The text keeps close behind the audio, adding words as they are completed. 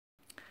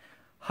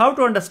How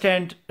to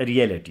understand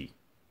reality?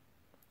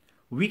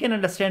 We can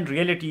understand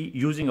reality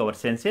using our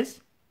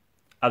senses,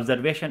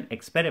 observation,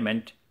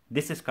 experiment.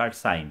 This is called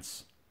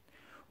science.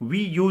 We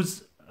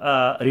use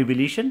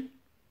revelation,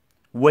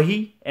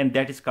 wahi, and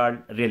that is called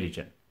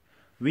religion.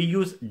 We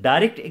use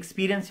direct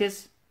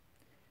experiences,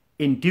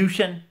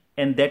 intuition,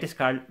 and that is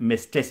called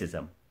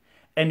mysticism.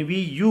 And we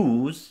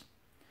use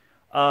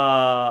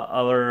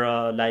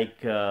our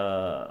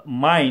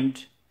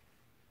mind,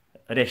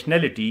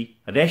 rationality,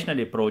 rational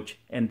approach,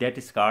 and that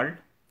is called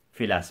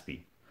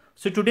philosophy.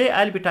 So today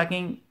I'll be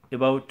talking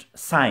about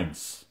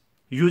science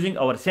using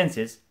our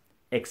senses,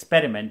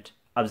 experiment,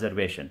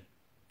 observation.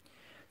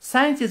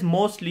 Science is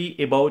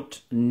mostly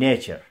about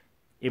nature,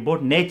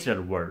 about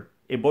natural world,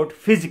 about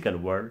physical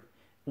world.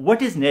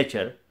 What is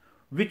nature?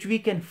 Which we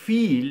can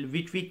feel,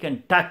 which we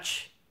can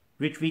touch,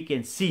 which we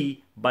can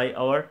see by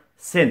our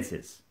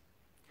senses.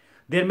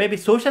 There may be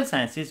social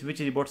sciences, which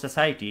is about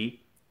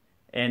society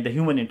and the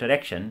human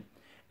interaction,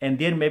 and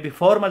there may be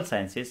formal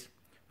sciences,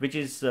 which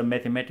is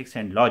mathematics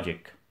and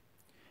logic.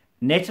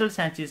 Natural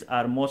sciences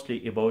are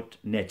mostly about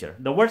nature.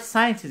 The word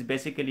science is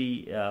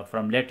basically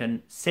from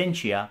Latin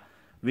scientia,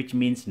 which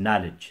means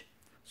knowledge.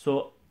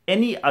 So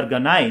any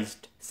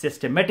organized,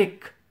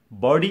 systematic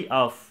body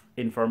of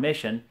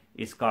information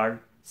is called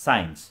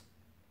science.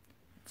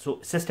 So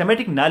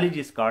systematic knowledge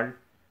is called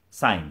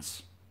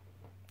science.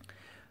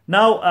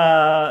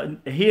 Now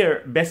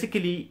here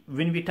basically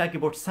when we talk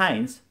about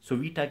science, so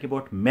we talk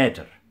about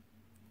matter.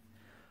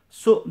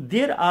 So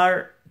there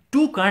are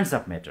two kinds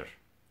of matter.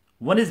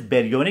 One is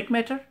baryonic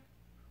matter,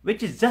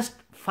 which is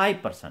just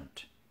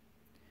 5%.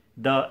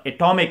 The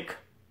atomic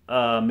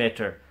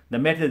matter, the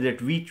matter that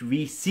which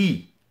we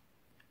see,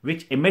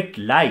 which emit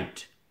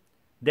light,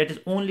 that is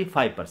only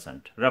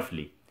 5%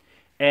 roughly.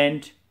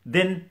 And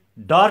then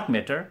dark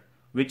matter,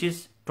 which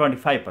is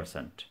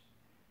 25%.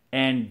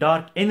 And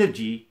dark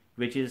energy,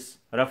 which is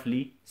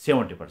roughly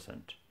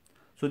 70%.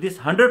 So this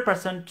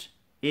 100%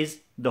 is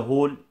the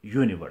whole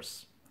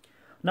universe.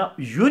 Now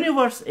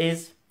universe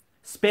is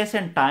space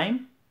and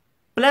time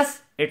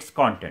plus its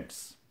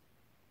contents.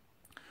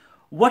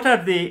 What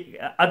are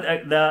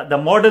the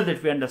model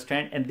that we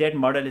understand, and that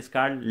model is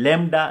called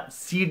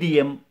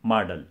Lambda-CDM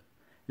model.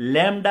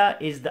 Lambda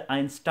is the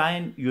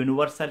Einstein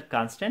universal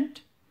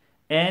constant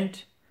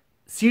and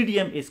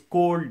CDM is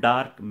cold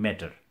dark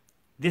matter.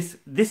 This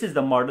is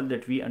the model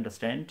that we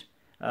understand,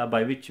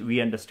 by which we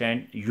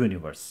understand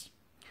universe.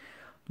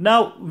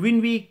 Now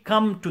when we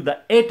come to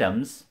the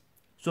atoms,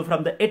 so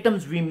from the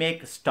atoms we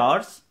make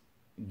stars,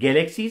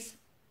 galaxies,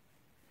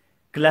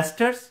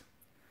 clusters,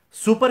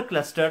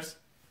 superclusters,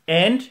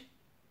 and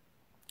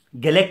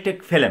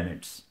galactic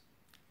filaments.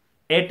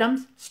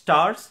 Atoms,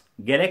 stars,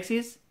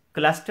 galaxies,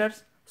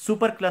 clusters,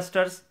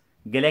 superclusters,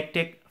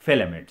 galactic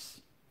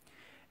filaments.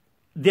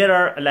 There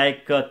are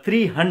like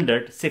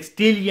 300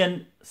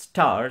 sextillion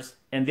stars,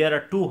 and there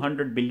are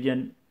 200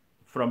 billion,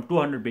 from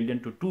 200 billion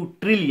to 2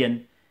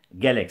 trillion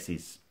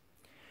galaxies.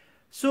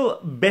 So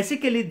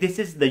basically this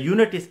is, the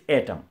unit is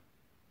atom.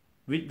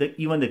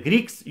 Even the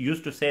Greeks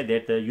used to say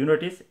that the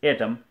unit is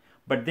atom,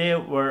 but they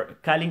were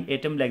calling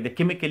atom like the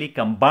chemically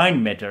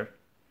combined matter,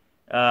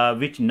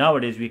 which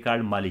nowadays we call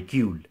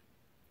molecule.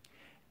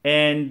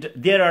 And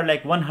there are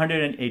like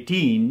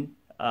 118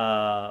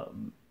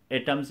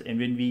 atoms, and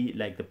when we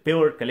like the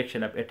pure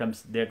collection of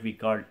atoms that we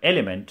call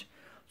element,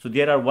 so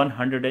there are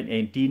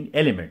 118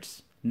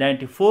 elements.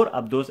 94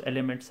 of those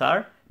elements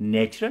are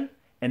natural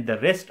and the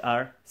rest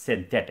are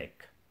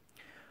synthetic.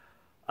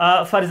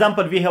 For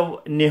example, we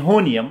have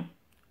nihonium,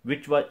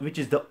 which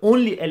is the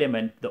only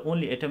element, the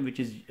only atom which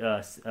is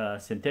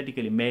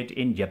synthetically made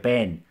in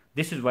Japan.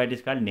 This is why it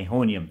is called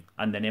nihonium,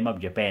 and the name of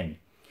Japan,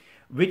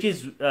 which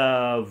is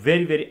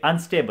very, very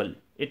unstable.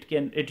 It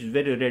is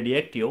very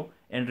radioactive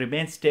and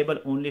remains stable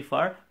only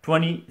for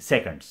 20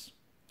 seconds.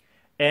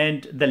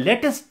 And the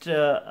latest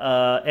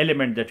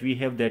element that we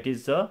have, that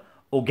is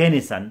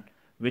oganesson,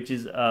 which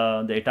is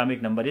the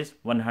atomic number is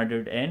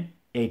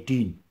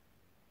 118.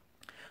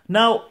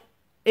 Now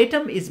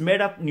atom is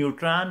made of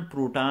neutron,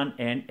 proton,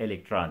 and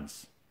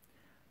electrons.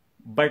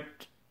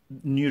 But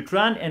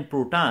neutron and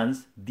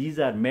protons, these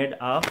are made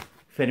of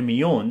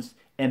fermiones,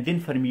 and then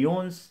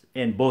fermiones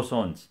and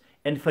bosons.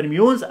 And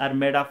fermiones are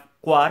made of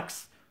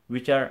quarks,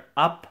 which are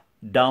up,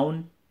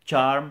 down,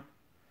 charm,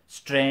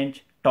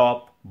 strange,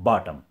 top,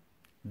 bottom.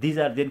 These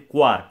are then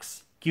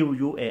quarks,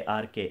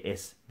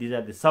 Q-U-A-R-K-S. These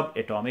are the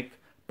subatomic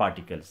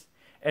particles.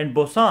 And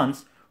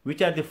bosons,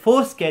 which are the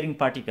force carrying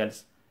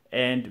particles,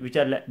 and which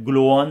are like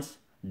gluons,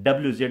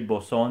 WZ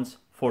bosons,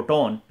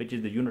 photon, which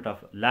is the unit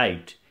of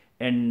light,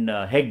 and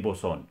Higgs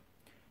boson.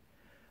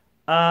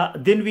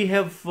 Then we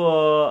have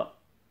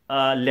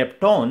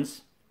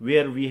leptons,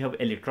 where we have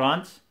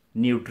electrons,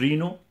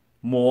 neutrino,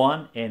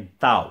 muon, and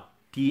tau,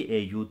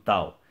 T-A-U,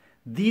 tau.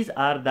 These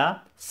are the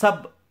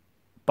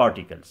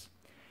subparticles.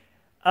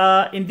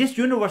 In this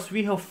universe,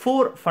 we have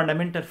four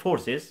fundamental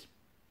forces: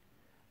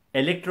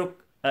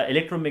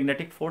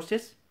 electromagnetic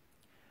forces,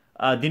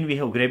 then we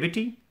have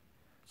gravity,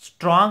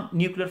 strong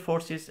nuclear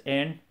forces,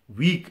 and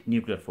weak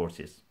nuclear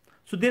forces.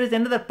 So there is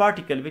another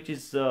particle which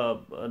is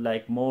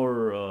like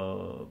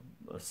more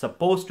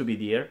supposed to be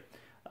there,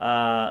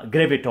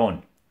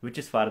 graviton, which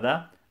is for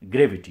the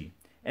gravity.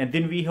 And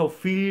then we have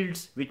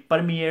fields which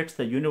permeates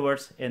the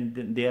universe, and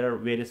then there are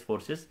various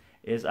forces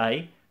as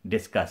I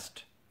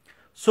discussed.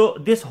 So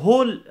this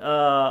whole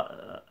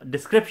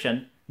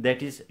description,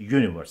 that is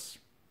universe.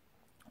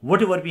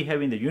 Whatever we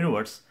have in the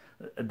universe,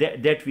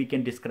 that we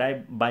can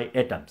describe by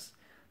atoms.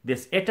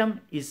 This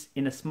atom is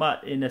in a small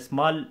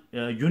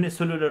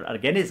unicellular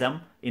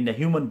organism in the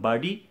human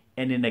body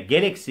and in a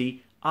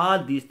galaxy.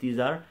 All these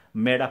are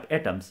made of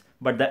atoms,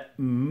 but the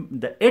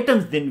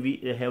atoms, then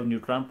we have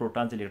neutron,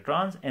 protons,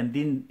 electrons, and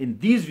then in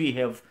these we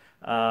have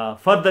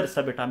further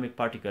subatomic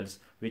particles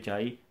which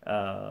I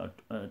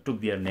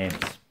took their names.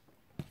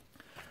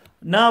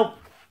 Now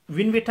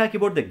when we talk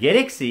about the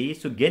galaxy,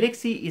 so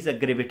galaxy is a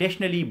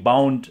gravitationally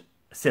bound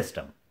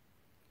system,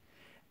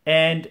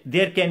 and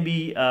there can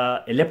be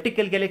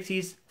elliptical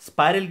galaxies,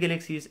 spiral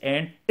galaxies,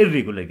 and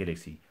irregular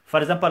galaxy. For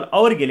example,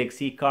 our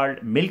galaxy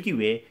called Milky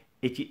Way,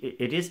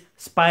 it is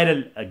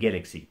spiral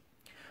galaxy.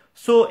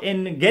 So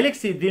in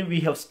galaxy, then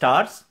we have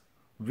stars,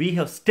 we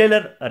have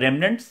stellar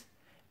remnants,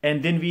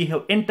 and then we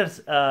have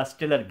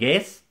interstellar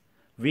gas,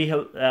 we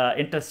have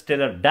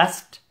interstellar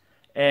dust,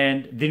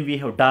 and then we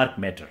have dark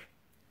matter.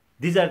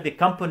 These are the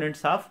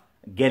components of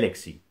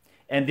galaxy.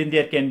 And then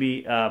there can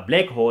be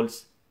black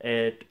holes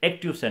at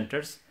active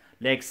centers,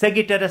 like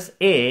Sagittarius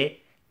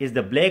A is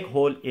the black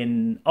hole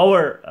in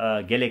our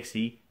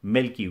galaxy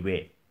Milky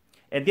Way.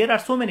 And there are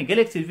so many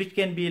galaxies which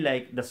can be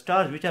like the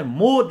stars, which are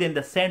more than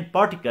the sand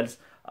particles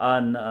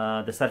on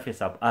the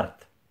surface of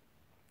Earth.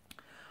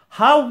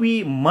 How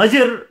we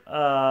measure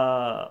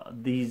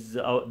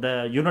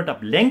the unit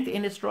of length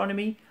in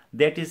astronomy,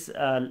 that is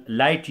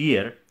light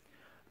year,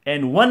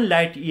 and 1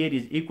 light year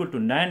is equal to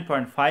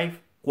 9.5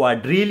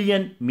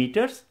 quadrillion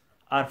meters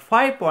or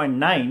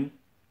 5.9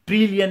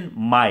 trillion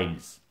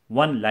miles.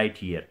 1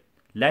 light year.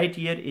 Light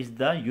year is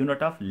the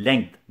unit of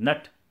length,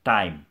 not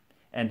time.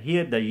 And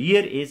here the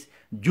year is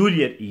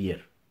Julian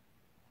year.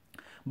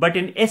 But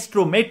in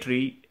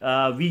astrometry,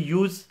 we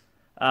use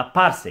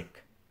parsec,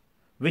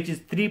 which is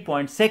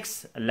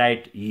 3.6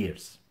 light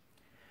years.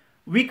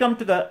 We come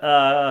to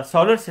the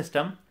solar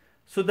system.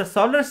 So the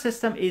solar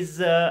system is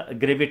a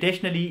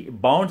gravitationally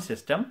bound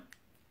system.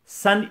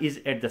 Sun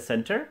is at the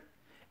center,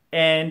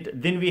 and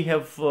then we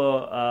have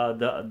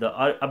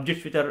the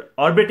objects which are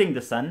orbiting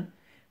the sun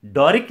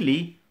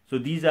directly. So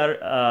these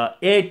are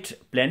 8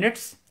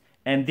 planets,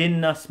 and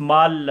then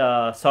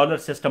small solar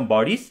system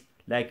bodies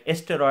like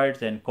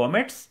asteroids and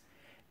comets,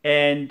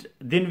 and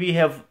then we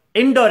have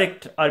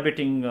indirect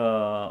orbiting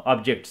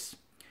objects,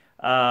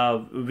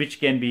 which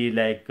can be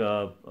like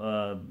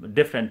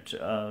different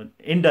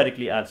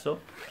indirectly also.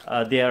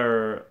 They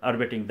are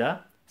orbiting the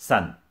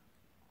sun.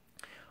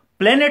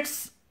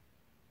 Planets,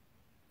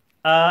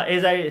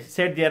 as I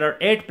said, there are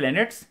 8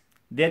 planets.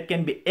 There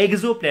can be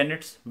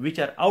exoplanets which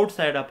are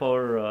outside of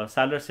our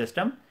solar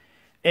system,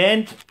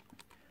 and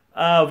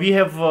we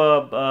have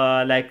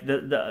like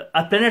the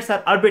planets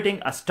are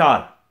orbiting a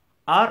star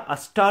or a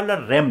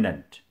stellar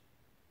remnant,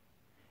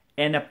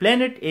 and a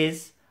planet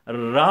is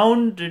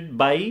rounded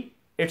by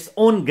its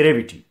own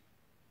gravity,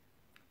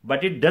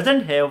 but it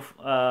doesn't have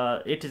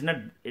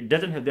it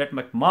doesn't have that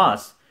much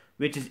mass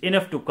which is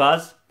enough to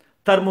cause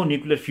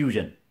thermonuclear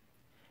fusion,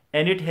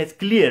 and it has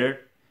cleared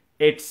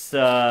its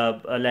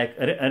like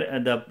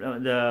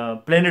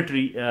the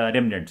planetary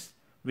remnants,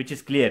 which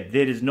is clear.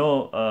 There is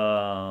no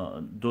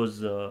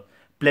those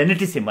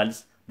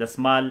planetesimals, the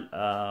small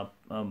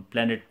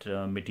planet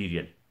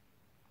material.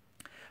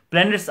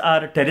 Planets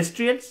are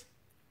terrestrials,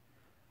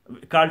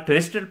 called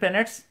terrestrial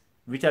planets,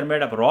 which are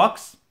made of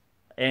rocks,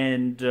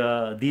 and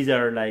these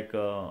are like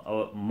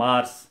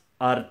Mars,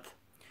 Earth,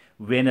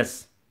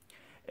 Venus,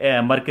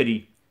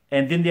 Mercury,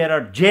 and then there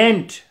are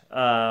giant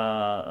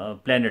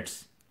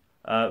planets,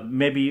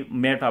 maybe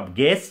made of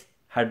gas,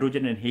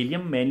 hydrogen and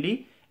helium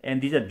mainly,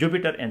 and these are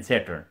Jupiter and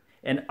Saturn,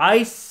 and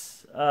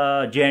ice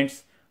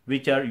giants,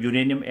 which are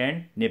uranium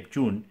and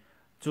Neptune.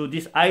 So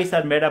these ice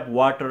are made of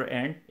water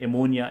and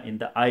ammonia in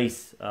the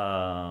ice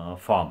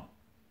form.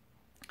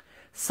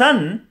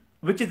 Sun,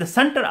 which is the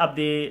center of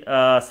the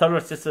solar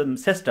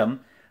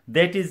system,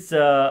 that is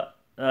a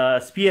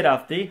sphere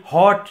of the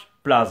hot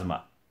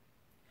plasma,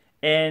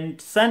 and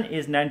sun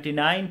is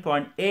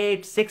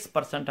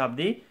 99.86% of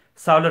the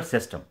solar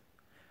system.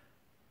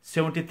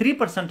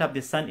 73% of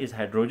the sun is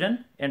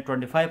hydrogen and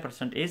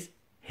 25% is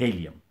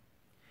helium.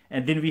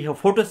 And then we have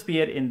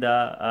photosphere in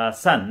the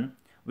sun,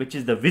 which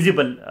is the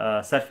visible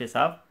surface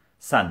of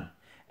sun.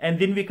 And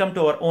then we come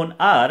to our own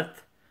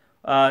Earth.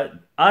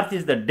 Earth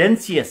is the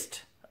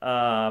densest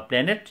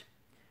planet,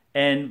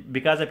 and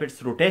because of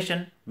its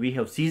rotation we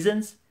have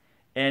seasons,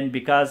 and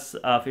because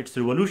of its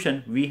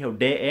revolution we have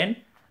day and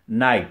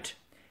night,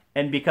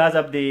 and because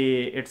of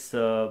its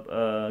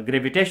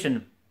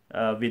gravitation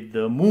with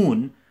the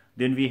moon,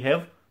 then we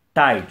have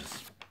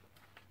tides.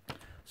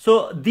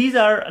 So these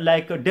are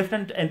like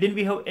different, and then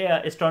we have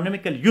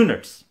astronomical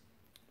units.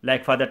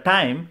 Like for the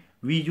time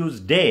we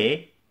use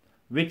day,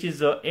 which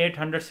is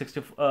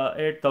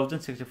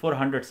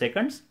 8,6400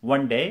 seconds,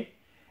 1 day.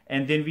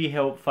 And then we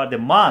have, for the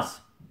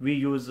mass, we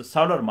use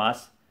solar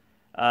mass,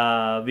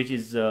 which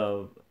is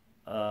for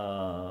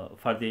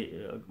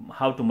the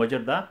how to measure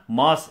the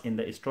mass in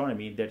the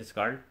astronomy, that is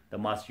called the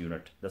mass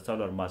unit, the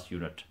solar mass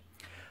unit.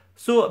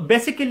 So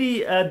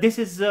basically this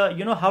is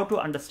how to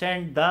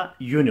understand the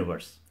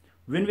universe.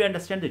 When we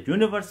understand the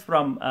universe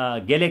from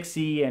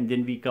galaxy, and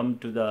then we come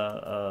to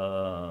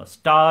the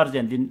stars,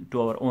 and then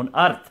to our own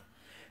earth.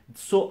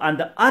 So on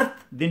the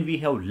earth, then we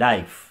have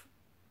life.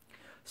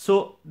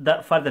 So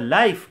for the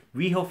life,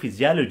 we have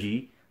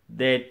physiology,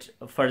 that,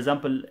 for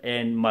example,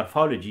 in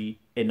morphology,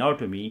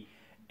 anatomy,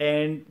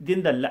 and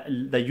then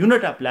the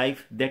unit of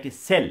life, that is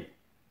cell.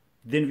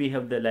 Then we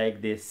have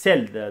the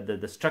cell,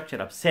 the structure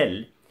of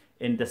cell.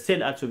 In the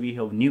cell also we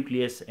have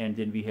nucleus, and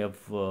then we have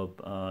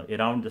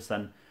around the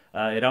sun,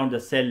 around the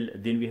cell,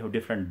 then we have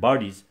different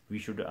bodies. We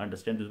should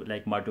understand this,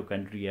 like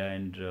mitochondria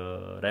and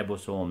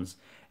ribosomes,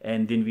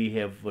 and then we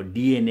have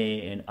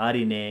DNA and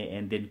RNA,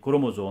 and then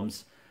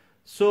chromosomes.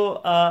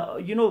 So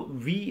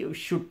we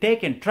should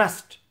take and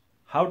trust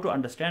how to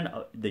understand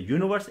the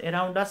universe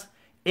around us,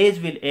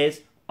 as well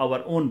as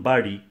our own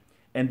body.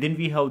 And then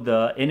we have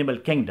the animal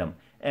kingdom,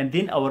 and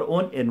then our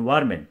own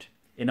environment.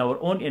 In our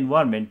own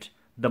environment,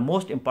 the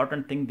most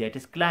important thing, that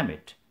is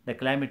climate, the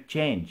climate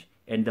change,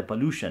 and the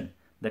pollution,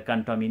 the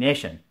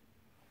contamination,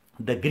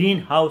 the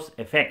greenhouse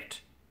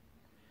effect,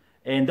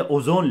 and the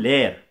ozone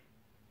layer.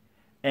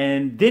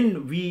 And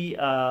then we,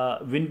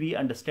 when we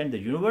understand the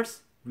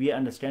universe, we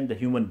understand the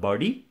human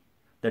body,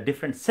 the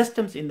different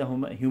systems in the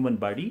human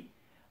body,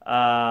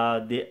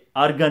 the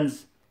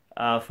organs,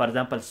 for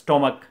example,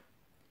 stomach,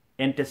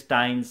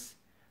 intestines,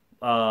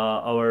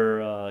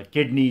 our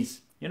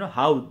kidneys,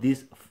 how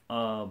these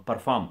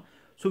perform.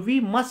 So we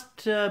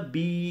must have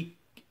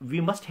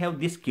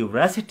this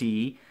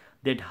curiosity,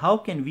 that how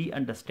can we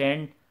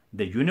understand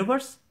the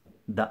universe,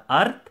 the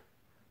earth,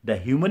 the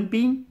human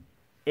being,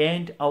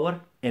 and our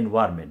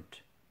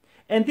environment.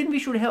 And then we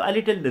should have a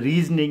little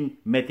reasoning,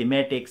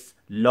 mathematics,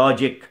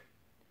 logic,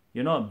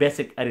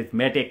 basic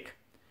arithmetic,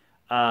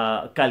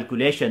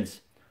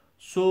 calculations.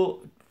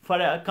 So for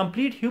a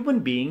complete human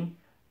being,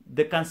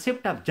 the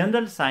concept of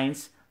general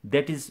science,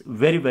 that is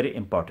very, very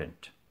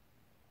important.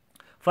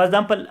 For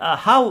example,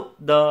 how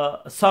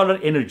the solar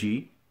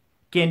energy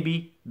can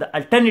be the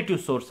alternative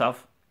source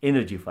of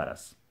energy for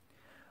us.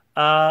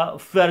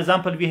 For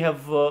example, we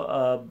have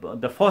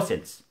the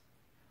fossils.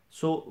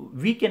 So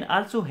we can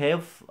also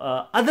have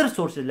other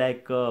sources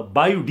like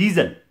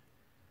biodiesel,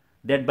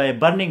 that by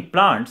burning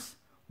plants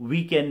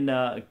we can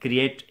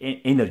create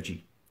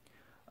energy,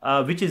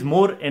 which is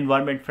more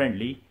environment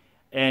friendly,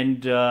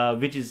 and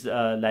which is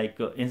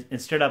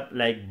instead of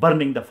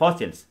burning the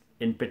fossils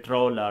in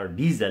petrol or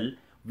diesel,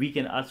 we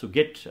can also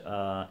get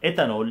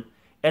ethanol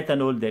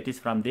that is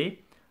from the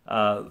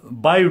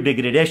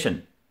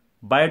biodegradation,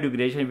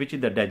 which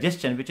is the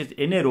digestion, which is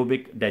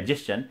anaerobic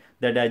digestion,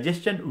 the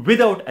digestion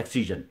without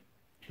oxygen,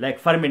 like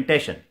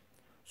fermentation.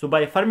 So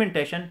by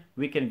fermentation,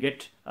 we can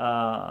get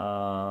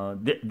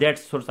that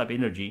source of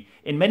energy.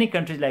 In many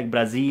countries like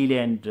Brazil,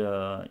 and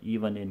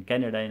even in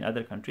Canada and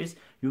other countries,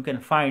 you can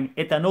find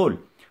ethanol,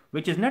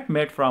 which is not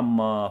made from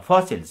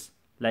fossils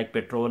like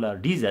petrol or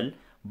diesel,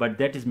 but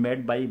that is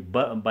made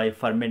by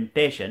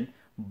fermentation,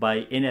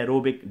 by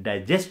anaerobic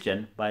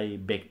digestion, by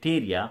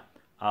bacteria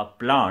of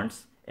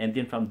plants. And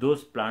then from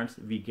those plants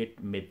we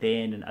get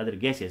methane and other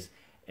gases,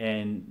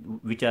 and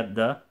which are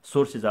the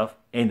sources of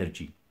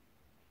energy.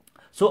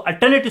 So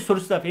alternative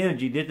sources of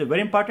energy, this is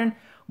very important.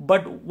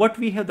 But what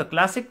we have, the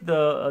classic,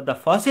 the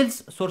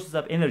fossils sources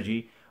of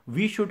energy,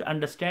 we should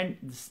understand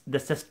the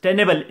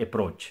sustainable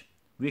approach.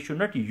 We should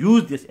not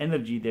use this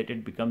energy that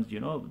it becomes,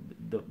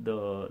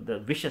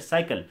 the vicious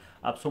cycle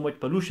of so much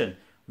pollution,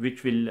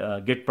 which will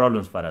get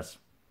problems for us.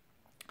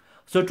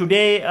 So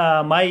today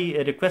my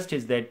request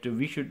is that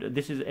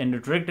this is an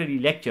introductory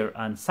lecture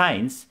on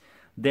science,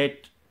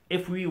 that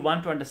if we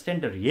want to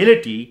understand the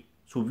reality,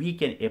 so we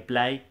can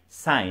apply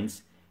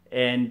science.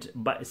 And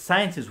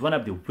science is one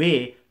of the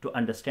way to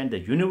understand the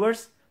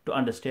universe, to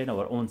understand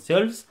our own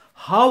selves,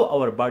 how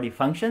our body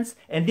functions,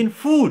 and then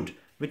food,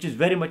 which is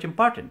very much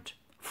important.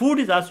 Food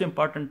is also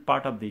important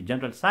part of the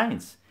general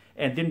science,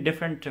 and then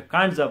different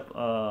kinds of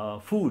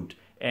food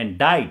and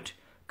diet,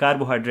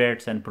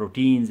 carbohydrates and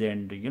proteins,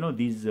 and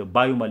these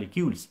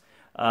biomolecules,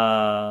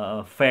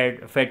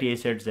 fatty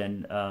acids,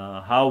 and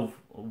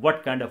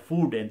what kind of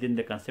food, and then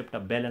the concept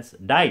of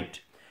balanced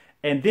diet.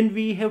 And then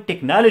we have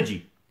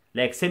technology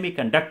like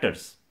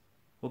semiconductors,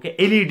 okay,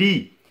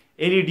 LED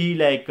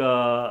like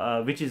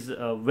which is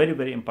a very,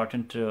 very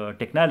important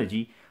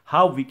technology,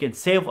 how we can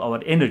save our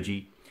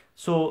energy.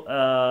 So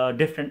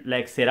different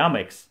like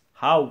ceramics,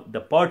 how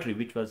the pottery,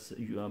 which was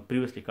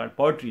previously called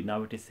pottery,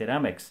 now it is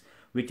ceramics,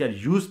 which are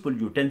useful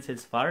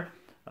utensils for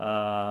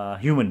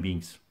human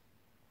beings.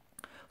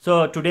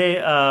 So today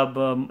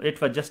it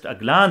was just a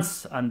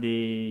glance on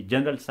the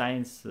general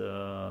science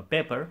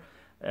paper,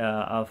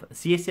 of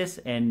CSS,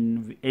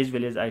 and as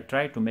well as I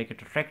try to make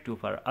it attractive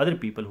for other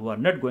people who are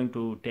not going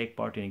to take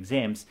part in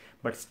exams,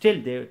 but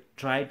still they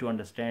try to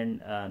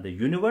understand the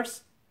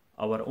universe,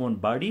 our own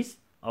bodies,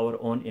 our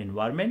own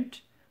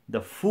environment,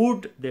 the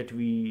food that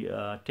we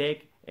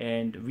take,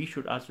 and we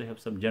should also have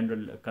some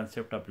general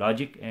concept of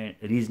logic and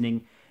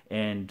reasoning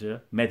and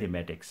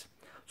mathematics.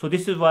 So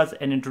this was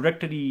an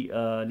introductory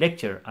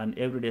lecture on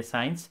everyday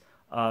science,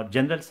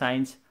 general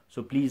science.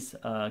 So please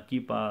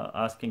keep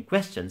asking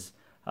questions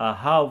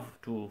how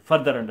to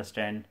further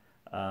understand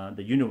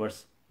the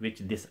universe, which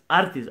this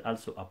earth is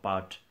also a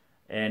part,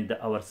 and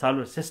our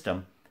solar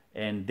system,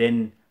 and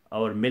then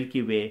our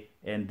Milky Way,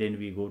 and then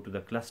we go to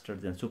the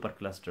clusters and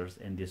superclusters,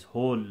 and this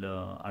whole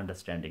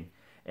understanding,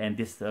 and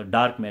this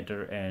dark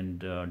matter and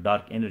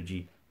dark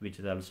energy, which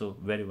is also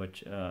very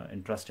much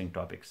interesting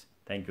topics.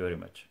 Thank you very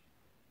much.